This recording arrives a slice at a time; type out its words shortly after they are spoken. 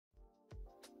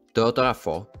TOYOTA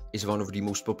RAV4 is one of the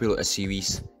most popular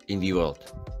SUVs in the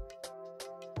world.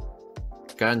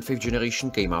 Current 5th generation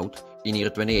came out in year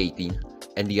 2018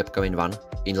 and the upcoming one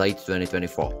in late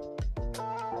 2024.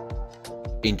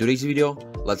 In today's video,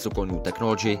 let's look on new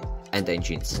technology and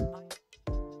engines.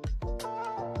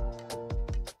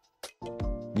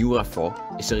 New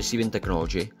RAV4 is receiving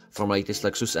technology from latest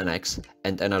Lexus NX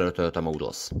and another Toyota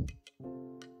models.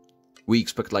 We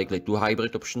expect likely 2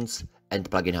 hybrid options and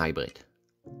plug-in hybrid.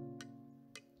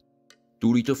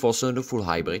 2-liter 4-cylinder full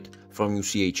hybrid from new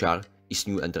CHR is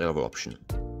new entry-level option.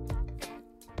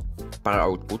 Power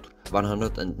output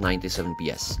 197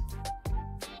 PS.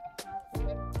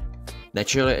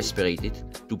 Naturally aspirated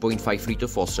 2.5-liter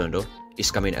 4-cylinder is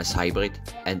coming as hybrid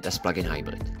and as plug-in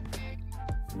hybrid.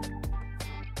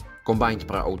 Combined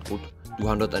power output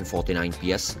 249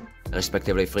 PS,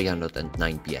 respectively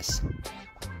 309 PS.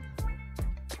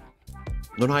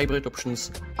 Non-hybrid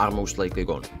options are most likely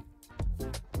gone.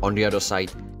 On the other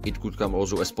side, it could come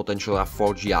also as potential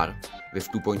RAV4 GR with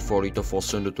 2.4-liter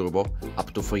 4-cylinder turbo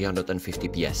up to 350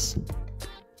 PS.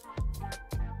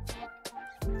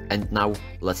 And now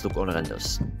let's look on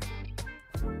renders.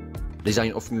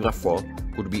 Design of new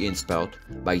RAV4 could be inspired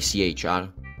by CHR,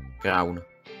 Crown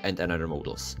and another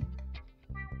models.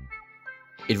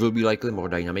 It will be likely more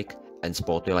dynamic and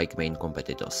sporty like main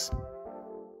competitors.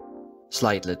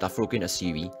 Slightly tough-looking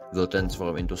SUV will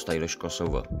transform into stylish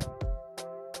crossover.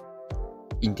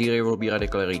 Interior will be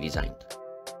radically redesigned.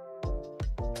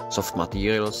 Soft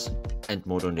materials and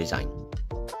modern design.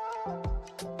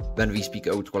 When we speak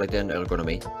about quality and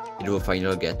ergonomy, it will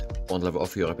finally get on level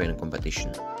of European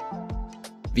competition.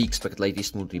 We expect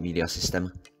latest multimedia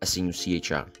system as in new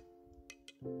CHR.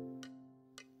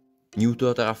 New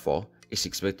Toyota RAV4 is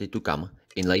expected to come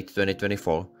in late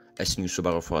 2024 as new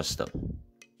Subaru Forester.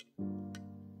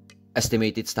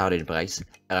 Estimated starting price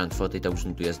around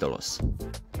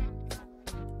 $30,000.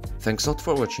 Thanks a lot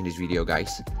for watching this video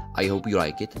guys, I hope you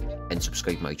like it and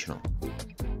subscribe my channel.